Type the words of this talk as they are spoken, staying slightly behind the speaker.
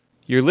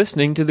You're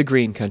listening to The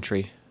Green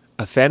Country,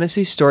 a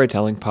fantasy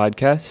storytelling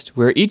podcast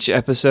where each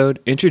episode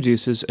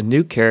introduces a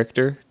new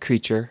character,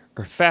 creature,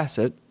 or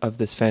facet of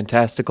this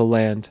fantastical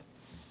land.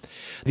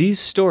 These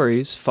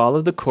stories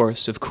follow the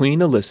course of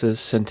Queen Elissa's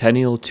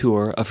centennial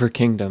tour of her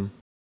kingdom.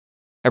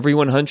 Every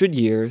 100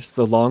 years,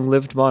 the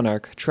long-lived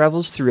monarch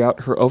travels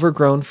throughout her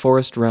overgrown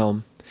forest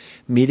realm,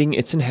 meeting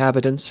its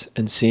inhabitants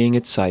and seeing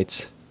its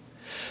sights.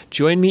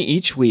 Join me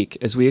each week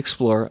as we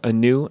explore a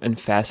new and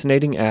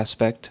fascinating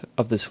aspect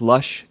of this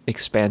lush,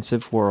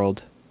 expansive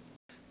world.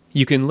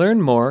 You can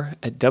learn more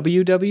at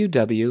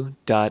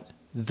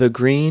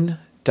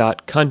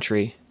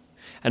www.thegreen.country,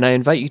 and I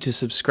invite you to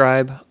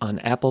subscribe on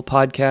Apple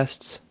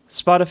Podcasts,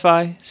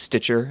 Spotify,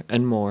 Stitcher,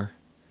 and more.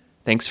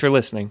 Thanks for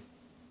listening.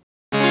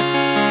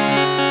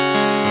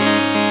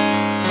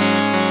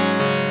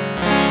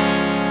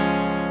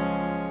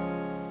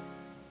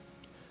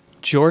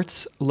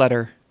 Jort's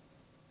Letter.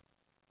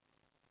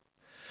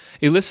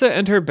 Elissa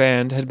and her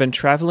band had been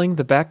traveling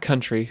the back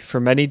country for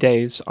many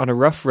days on a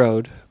rough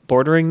road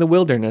bordering the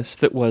wilderness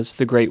that was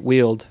the Great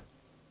Weald.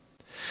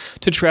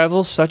 To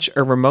travel such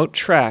a remote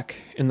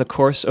track in the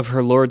course of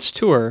her lord's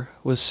tour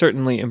was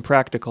certainly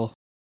impractical.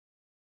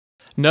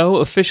 No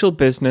official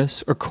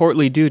business or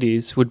courtly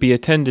duties would be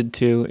attended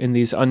to in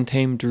these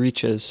untamed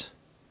reaches.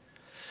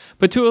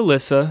 But to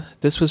Elissa,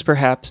 this was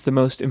perhaps the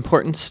most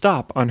important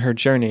stop on her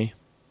journey,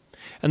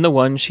 and the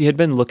one she had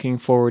been looking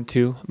forward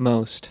to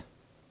most.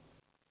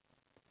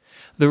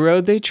 The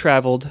road they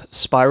traveled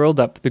spiraled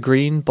up the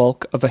green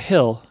bulk of a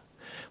hill,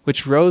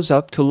 which rose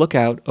up to look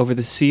out over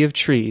the sea of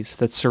trees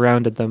that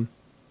surrounded them.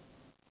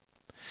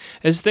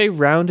 As they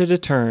rounded a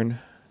turn,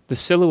 the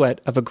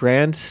silhouette of a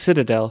grand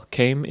citadel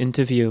came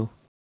into view.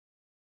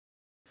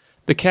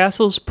 The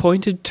castle's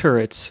pointed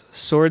turrets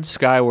soared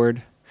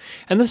skyward,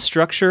 and the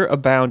structure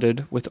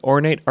abounded with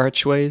ornate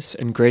archways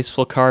and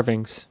graceful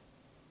carvings.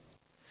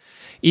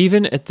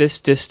 Even at this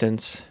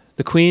distance,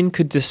 the queen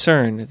could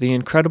discern the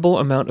incredible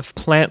amount of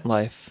plant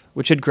life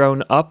which had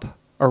grown up,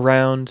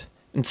 around,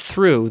 and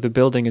through the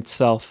building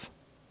itself.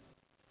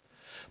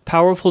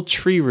 Powerful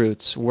tree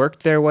roots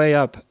worked their way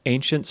up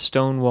ancient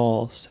stone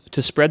walls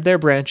to spread their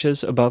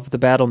branches above the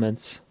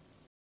battlements.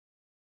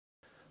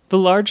 The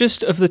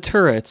largest of the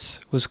turrets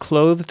was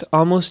clothed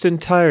almost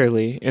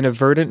entirely in a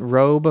verdant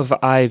robe of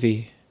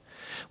ivy,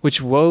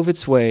 which wove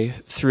its way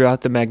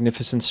throughout the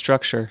magnificent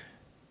structure.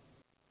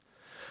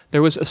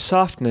 There was a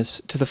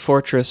softness to the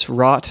fortress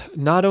wrought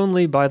not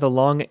only by the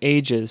long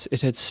ages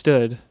it had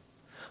stood,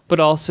 but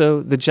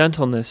also the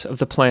gentleness of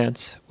the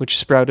plants which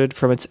sprouted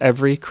from its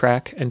every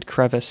crack and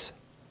crevice.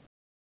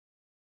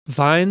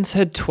 Vines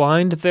had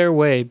twined their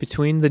way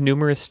between the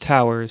numerous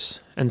towers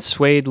and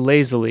swayed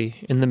lazily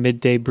in the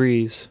midday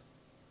breeze.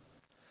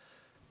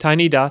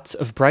 Tiny dots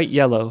of bright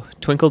yellow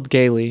twinkled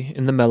gaily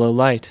in the mellow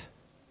light.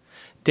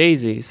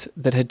 Daisies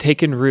that had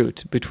taken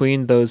root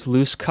between those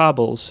loose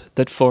cobbles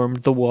that formed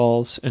the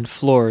walls and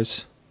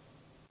floors.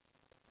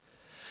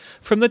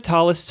 From the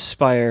tallest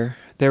spire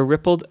there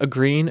rippled a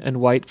green and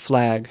white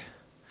flag,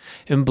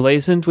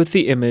 emblazoned with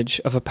the image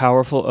of a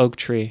powerful oak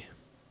tree.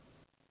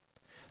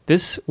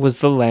 This was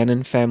the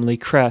Lannon family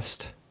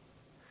crest,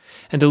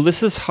 and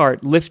Elissa's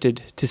heart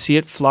lifted to see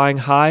it flying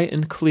high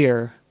and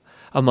clear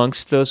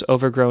amongst those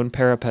overgrown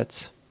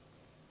parapets.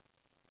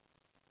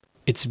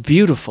 "It's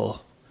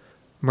beautiful,"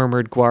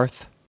 murmured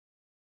Gwarth.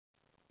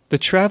 The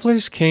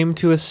travelers came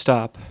to a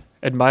stop,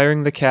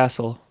 admiring the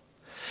castle,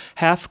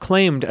 half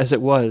claimed as it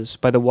was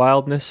by the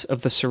wildness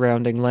of the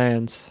surrounding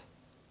lands.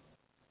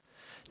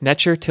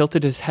 Netcher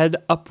tilted his head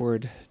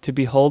upward to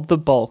behold the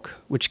bulk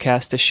which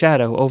cast a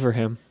shadow over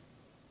him.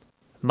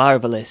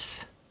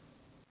 "Marvelous."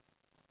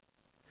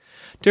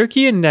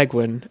 Durkee and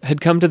Negwyn had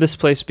come to this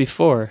place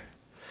before,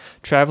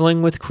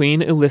 traveling with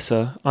Queen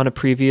Elissa on a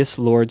previous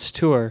lord's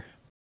tour.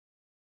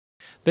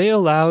 They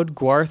allowed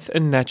Gwarth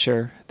and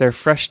Netcher their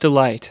fresh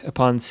delight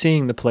upon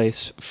seeing the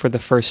place for the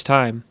first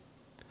time,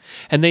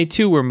 and they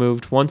too were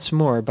moved once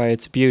more by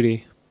its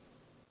beauty.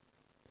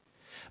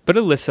 But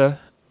Elissa,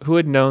 who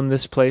had known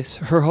this place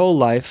her whole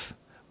life,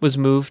 was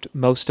moved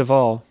most of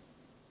all.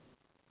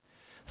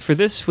 For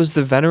this was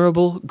the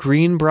venerable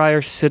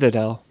Greenbriar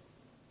Citadel,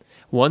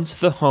 once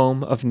the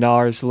home of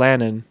Nars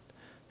Lannon,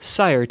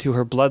 sire to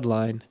her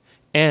bloodline,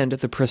 and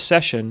the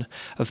procession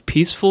of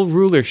peaceful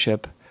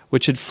rulership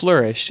which had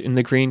flourished in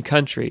the Green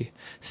Country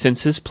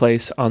since his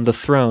place on the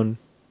throne.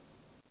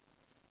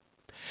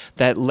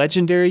 That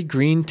legendary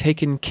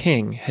green-taken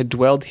king had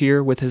dwelled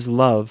here with his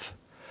love,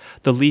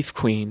 the Leaf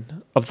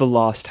Queen of the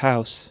Lost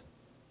House.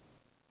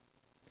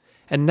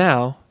 And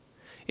now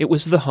it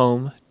was the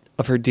home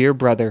of her dear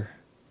brother,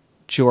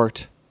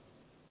 Jort.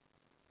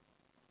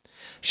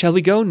 "Shall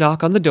we go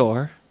knock on the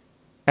door?"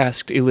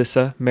 asked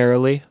Elissa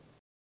merrily.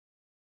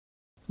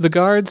 The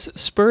guards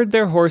spurred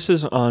their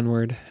horses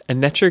onward,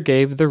 and Netcher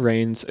gave the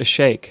reins a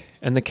shake,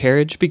 and the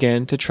carriage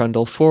began to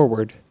trundle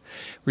forward,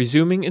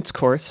 resuming its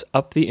course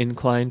up the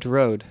inclined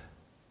road.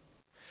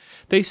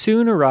 They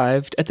soon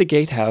arrived at the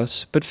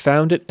gatehouse, but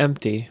found it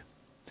empty,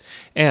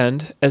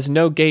 and, as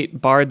no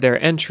gate barred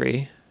their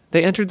entry,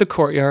 they entered the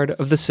courtyard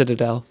of the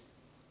citadel.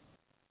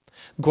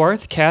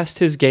 Gwarth cast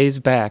his gaze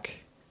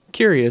back,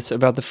 curious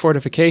about the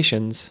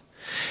fortifications,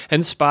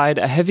 and spied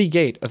a heavy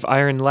gate of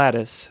iron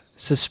lattice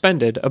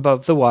suspended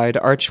above the wide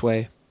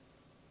archway.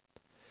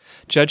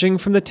 Judging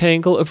from the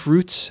tangle of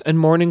roots and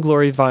morning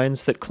glory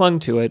vines that clung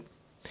to it,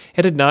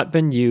 it had not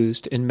been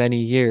used in many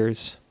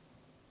years.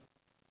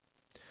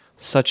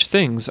 Such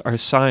things are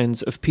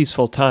signs of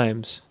peaceful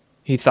times,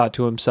 he thought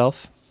to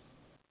himself.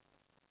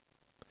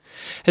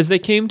 As they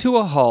came to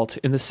a halt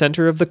in the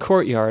center of the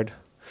courtyard,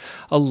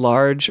 a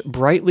large,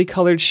 brightly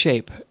colored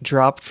shape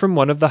dropped from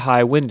one of the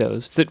high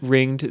windows that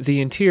ringed the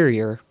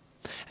interior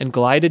and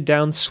glided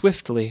down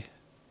swiftly,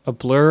 a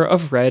blur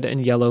of red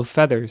and yellow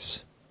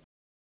feathers.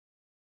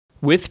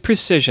 With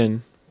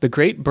precision, the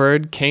great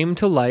bird came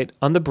to light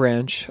on the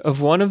branch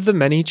of one of the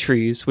many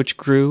trees which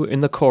grew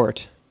in the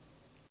court.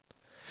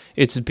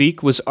 Its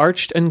beak was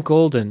arched and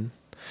golden,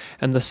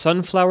 and the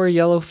sunflower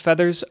yellow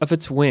feathers of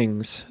its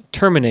wings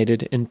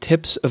terminated in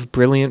tips of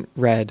brilliant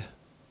red.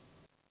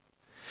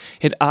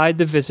 It eyed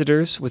the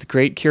visitors with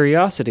great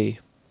curiosity,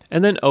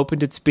 and then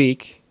opened its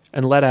beak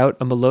and let out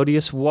a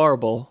melodious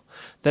warble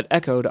that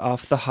echoed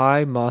off the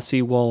high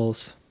mossy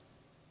walls.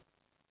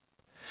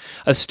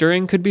 A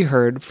stirring could be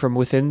heard from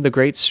within the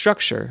great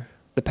structure,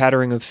 the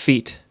pattering of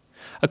feet,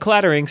 a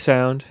clattering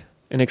sound,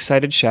 an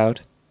excited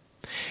shout,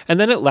 and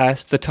then at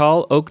last the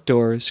tall oak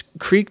doors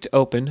creaked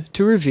open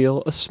to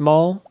reveal a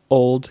small,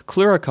 old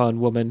Cluracan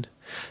woman,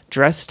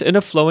 dressed in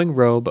a flowing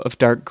robe of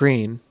dark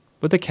green,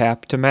 with a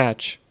cap to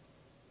match.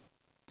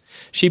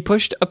 She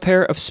pushed a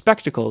pair of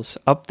spectacles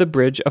up the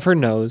bridge of her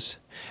nose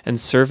and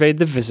surveyed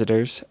the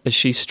visitors as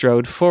she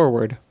strode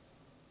forward.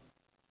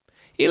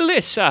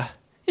 "Elissa,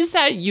 is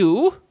that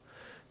you?"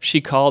 she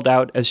called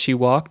out as she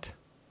walked.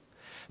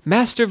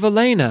 "Master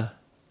Valena,"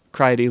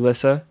 cried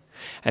Elissa,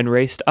 and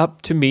raced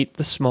up to meet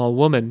the small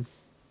woman.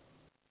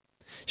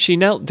 She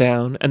knelt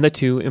down, and the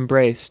two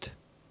embraced.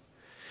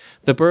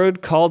 The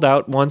bird called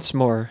out once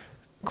more,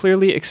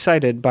 clearly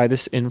excited by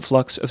this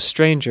influx of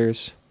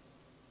strangers.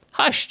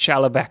 "Hush,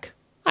 Chalabek!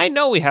 I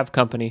know we have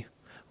company.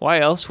 Why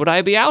else would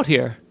I be out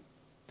here?"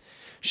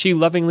 She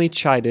lovingly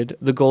chided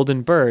the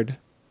golden bird,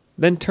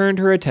 then turned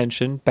her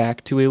attention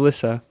back to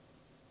Elissa.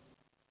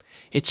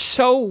 "It's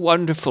so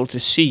wonderful to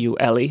see you,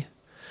 Ellie.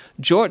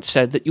 Jort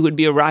said that you would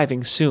be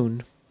arriving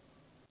soon."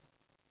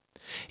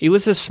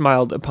 Elissa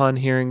smiled upon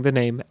hearing the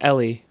name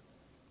Ellie.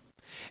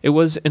 It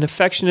was an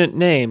affectionate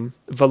name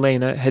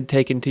Valena had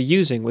taken to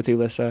using with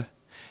Elissa,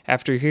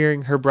 after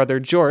hearing her brother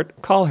Jort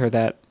call her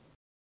that.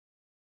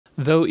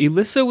 Though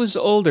Elissa was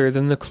older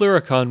than the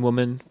Cluracan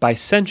woman by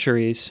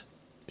centuries,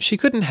 she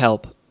couldn't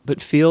help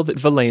but feel that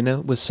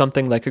Valena was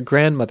something like a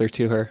grandmother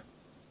to her.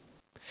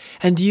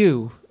 "And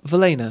you,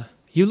 Valena,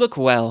 you look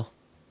well."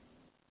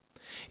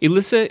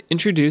 Elissa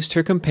introduced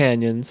her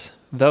companions,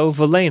 though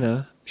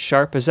Valena,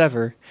 sharp as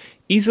ever,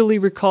 easily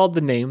recalled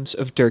the names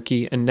of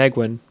Durkee and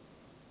Negwin.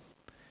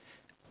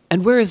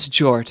 "And where is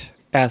Jort?"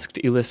 asked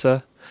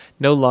Elissa,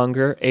 no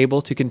longer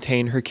able to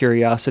contain her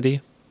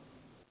curiosity.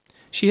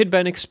 She had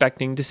been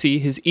expecting to see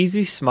his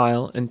easy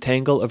smile and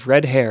tangle of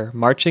red hair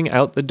marching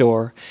out the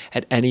door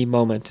at any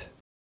moment.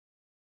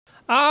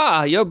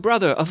 "Ah, your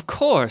brother, of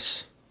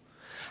course.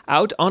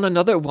 Out on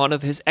another one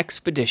of his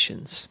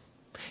expeditions.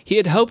 He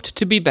had hoped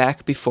to be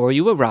back before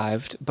you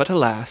arrived, but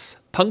alas,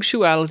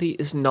 punctuality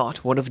is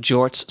not one of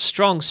Jort's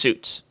strong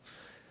suits.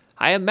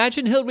 I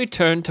imagine he'll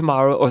return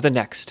tomorrow or the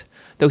next,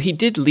 though he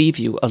did leave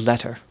you a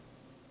letter."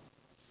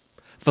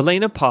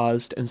 Valena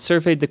paused and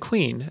surveyed the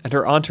queen and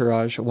her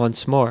entourage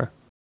once more.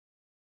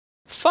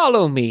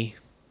 "Follow me.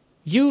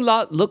 You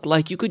lot look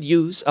like you could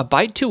use a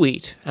bite to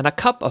eat and a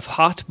cup of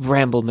hot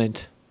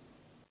bramblemint."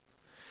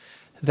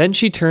 Then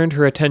she turned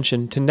her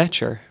attention to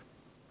Netcher.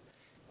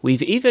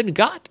 "We've even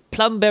got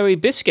plumberry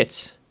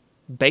biscuits.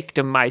 Baked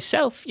 'em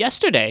myself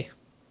yesterday."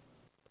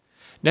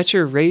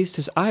 Netcher raised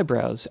his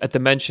eyebrows at the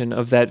mention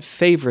of that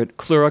favorite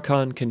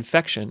Cluracan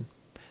confection,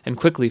 and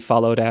quickly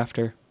followed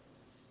after.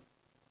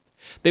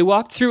 They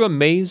walked through a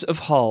maze of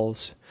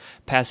halls,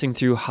 passing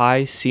through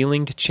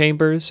high-ceilinged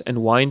chambers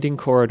and winding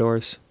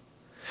corridors.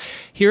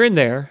 Here and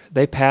there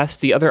they passed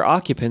the other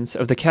occupants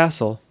of the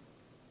castle.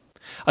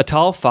 A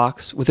tall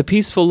fox with a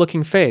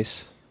peaceful-looking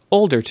face,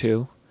 older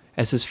too,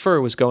 as his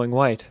fur was going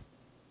white.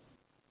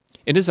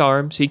 In his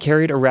arms he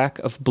carried a rack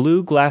of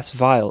blue glass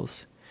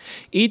vials,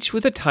 each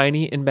with a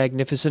tiny and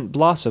magnificent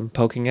blossom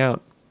poking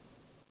out.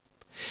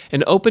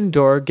 An open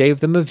door gave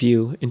them a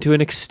view into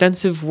an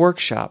extensive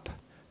workshop,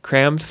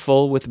 crammed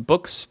full with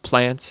books,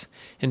 plants,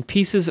 and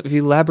pieces of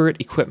elaborate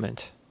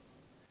equipment.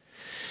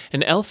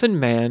 An elfin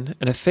man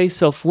and a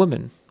face-elf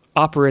woman,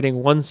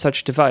 operating one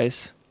such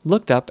device,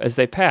 looked up as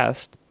they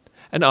passed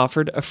and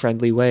offered a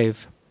friendly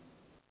wave.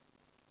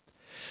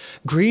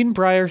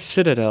 Greenbriar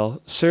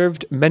Citadel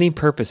served many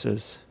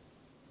purposes.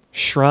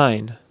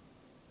 Shrine,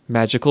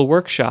 magical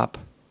workshop,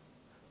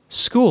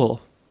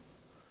 school,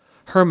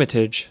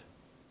 hermitage.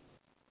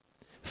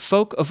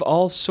 Folk of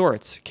all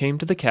sorts came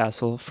to the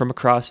castle from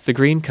across the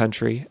green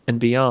country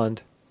and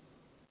beyond.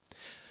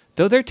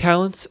 Though their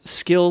talents,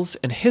 skills,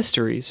 and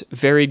histories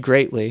varied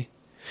greatly,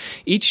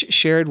 Each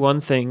shared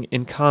one thing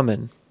in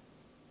common.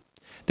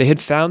 They had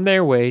found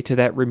their way to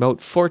that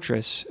remote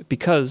fortress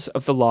because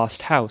of the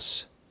lost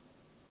house.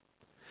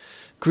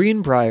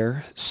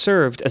 Greenbriar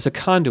served as a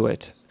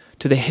conduit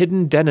to the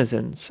hidden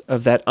denizens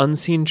of that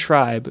unseen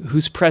tribe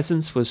whose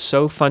presence was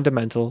so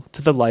fundamental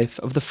to the life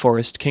of the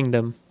Forest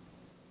Kingdom.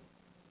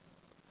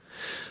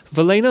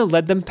 Velena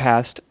led them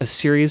past a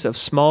series of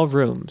small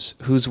rooms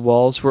whose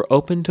walls were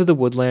open to the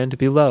woodland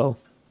below.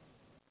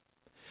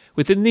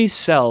 Within these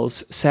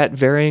cells sat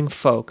varying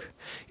folk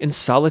in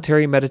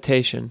solitary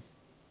meditation,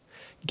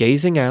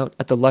 gazing out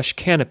at the lush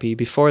canopy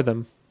before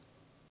them.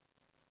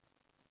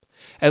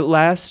 At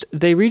last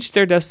they reached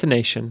their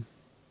destination,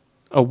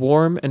 a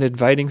warm and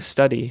inviting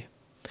study,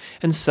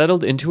 and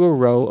settled into a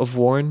row of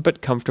worn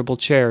but comfortable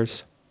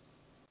chairs,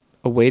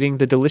 awaiting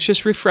the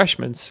delicious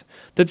refreshments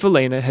that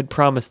Velena had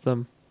promised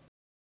them.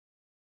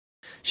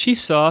 She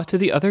saw to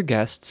the other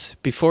guests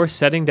before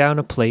setting down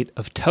a plate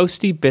of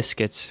toasty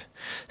biscuits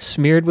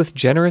smeared with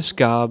generous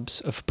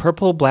gobs of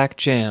purple-black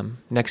jam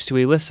next to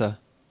Elissa,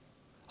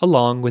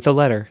 along with a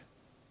letter.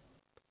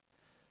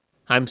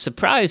 "I'm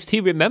surprised he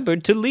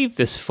remembered to leave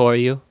this for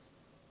you."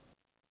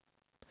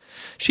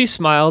 She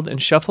smiled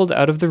and shuffled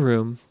out of the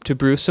room to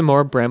brew some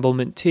more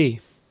bramblemint tea.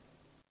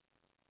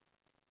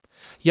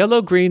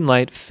 Yellow-green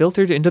light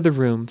filtered into the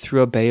room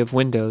through a bay of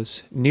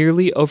windows,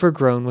 nearly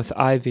overgrown with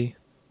ivy.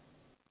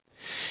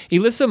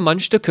 Elissa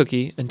munched a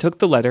cookie and took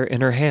the letter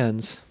in her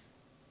hands.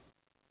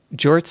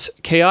 Jort's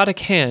chaotic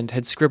hand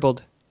had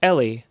scribbled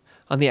Ellie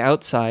on the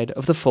outside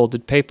of the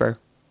folded paper.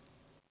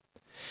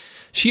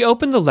 She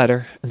opened the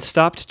letter and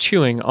stopped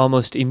chewing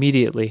almost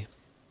immediately.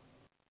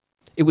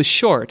 It was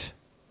short,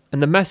 and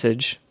the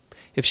message,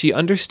 if she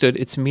understood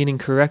its meaning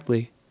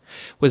correctly,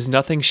 was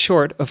nothing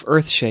short of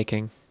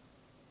earth-shaking.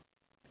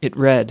 It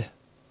read,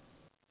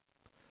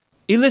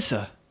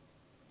 "Elissa,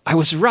 I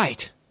was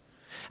right.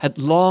 At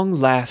long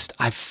last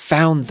I've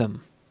found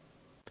them.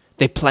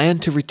 They plan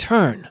to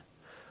return.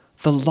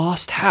 The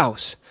lost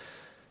house,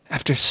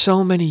 after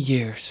so many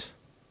years.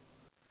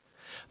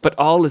 But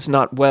all is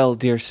not well,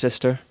 dear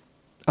sister.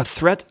 A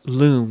threat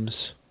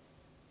looms.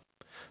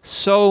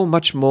 So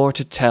much more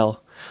to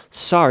tell.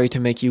 Sorry to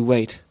make you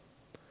wait.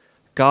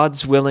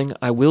 God's willing,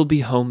 I will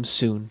be home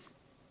soon.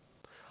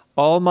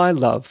 All my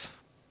love,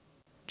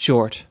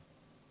 Jort.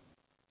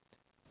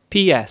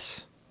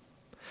 P.S.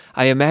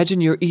 I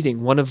imagine you're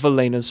eating one of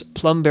Velena's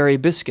plumberry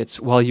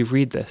biscuits while you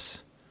read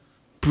this.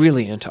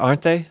 Brilliant,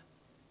 aren't they?"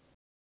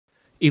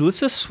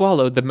 Elissa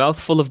swallowed the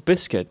mouthful of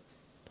biscuit,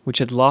 which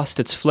had lost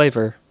its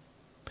flavor,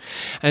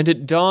 and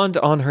it dawned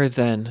on her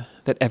then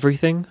that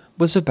everything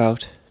was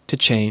about to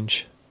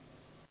change.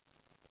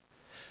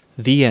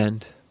 The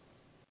end.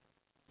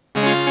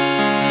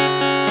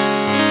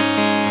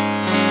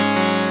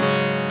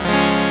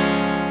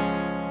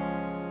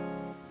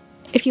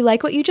 If you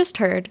like what you just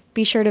heard,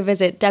 be sure to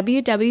visit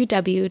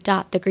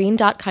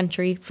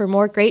www.thegreen.country for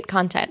more great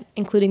content,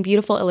 including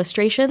beautiful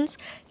illustrations,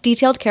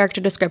 detailed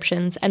character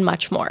descriptions, and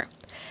much more.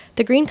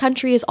 The Green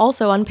Country is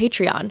also on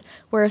Patreon,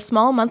 where a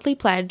small monthly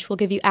pledge will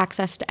give you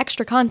access to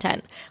extra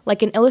content,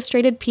 like an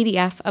illustrated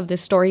PDF of the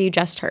story you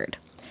just heard.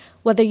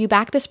 Whether you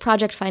back this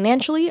project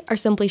financially or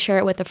simply share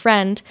it with a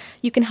friend,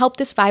 you can help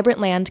this vibrant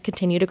land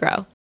continue to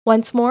grow.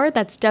 Once more,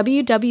 that's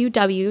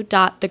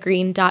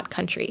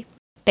www.thegreen.country.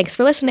 Thanks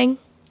for listening.